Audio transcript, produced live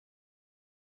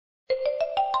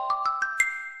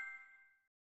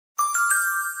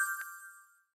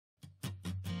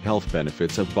Health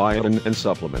benefits of biotin and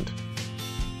supplement.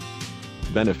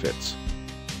 Benefits.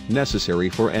 Necessary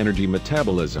for energy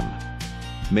metabolism.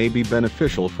 May be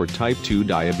beneficial for type 2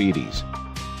 diabetes.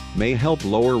 May help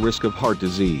lower risk of heart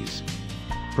disease.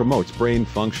 Promotes brain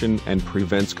function and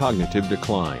prevents cognitive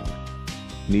decline.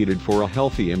 Needed for a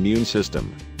healthy immune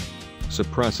system.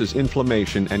 Suppresses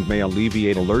inflammation and may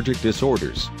alleviate allergic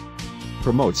disorders.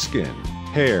 Promotes skin,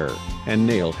 hair, and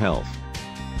nail health.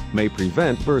 May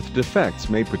prevent birth defects.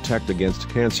 May protect against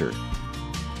cancer.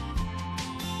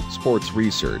 Sports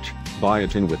Research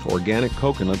Biotin with organic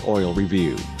coconut oil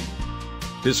review.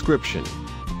 Description: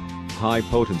 high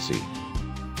potency.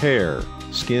 Hair,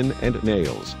 skin and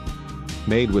nails.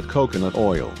 Made with coconut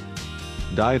oil.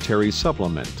 Dietary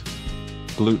supplement.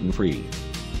 Gluten-free.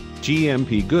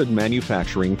 GMP good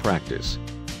manufacturing practice.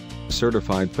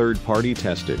 Certified third-party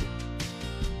tested.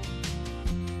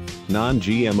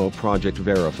 Non-GMO project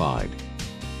verified.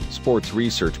 Sports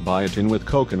Research Biotin with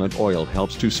coconut oil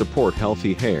helps to support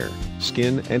healthy hair,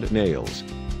 skin and nails.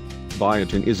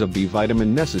 Biotin is a B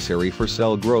vitamin necessary for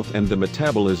cell growth and the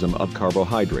metabolism of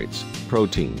carbohydrates,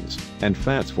 proteins, and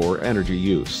fats for energy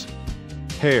use.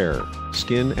 Hair,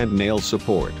 skin and nail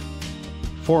support.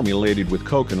 Formulated with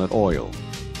coconut oil.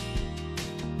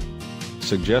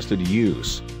 Suggested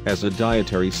use: as a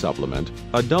dietary supplement,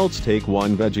 adults take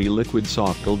 1 veggie liquid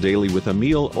soft pill daily with a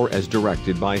meal or as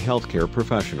directed by healthcare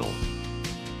professional.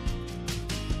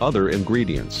 Other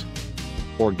ingredients: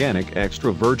 organic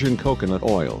extra virgin coconut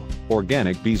oil,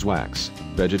 organic beeswax,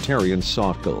 vegetarian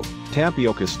soft pill,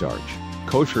 tapioca starch,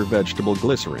 kosher vegetable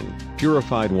glycerin,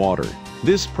 purified water.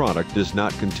 This product does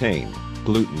not contain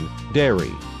gluten,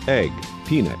 dairy, egg,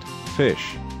 peanut,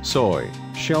 fish, soy,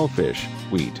 shellfish,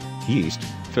 wheat, yeast,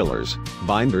 fillers,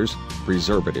 binders,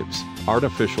 preservatives,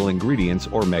 artificial ingredients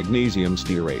or magnesium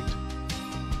stearate.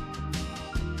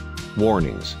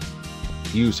 Warnings.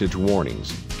 Usage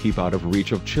warnings: keep out of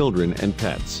reach of children and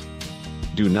pets.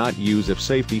 Do not use if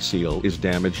safety seal is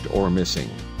damaged or missing.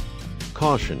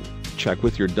 Caution: check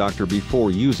with your doctor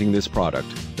before using this product,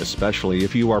 especially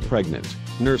if you are pregnant,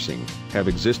 nursing, have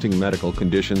existing medical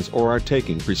conditions or are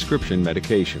taking prescription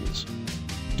medications.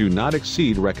 Do not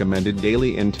exceed recommended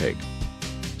daily intake.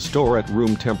 Store at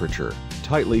room temperature,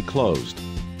 tightly closed.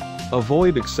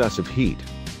 Avoid excessive heat.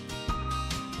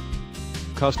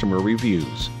 Customer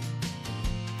reviews.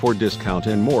 For discount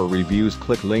and more reviews,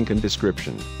 click link in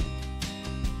description.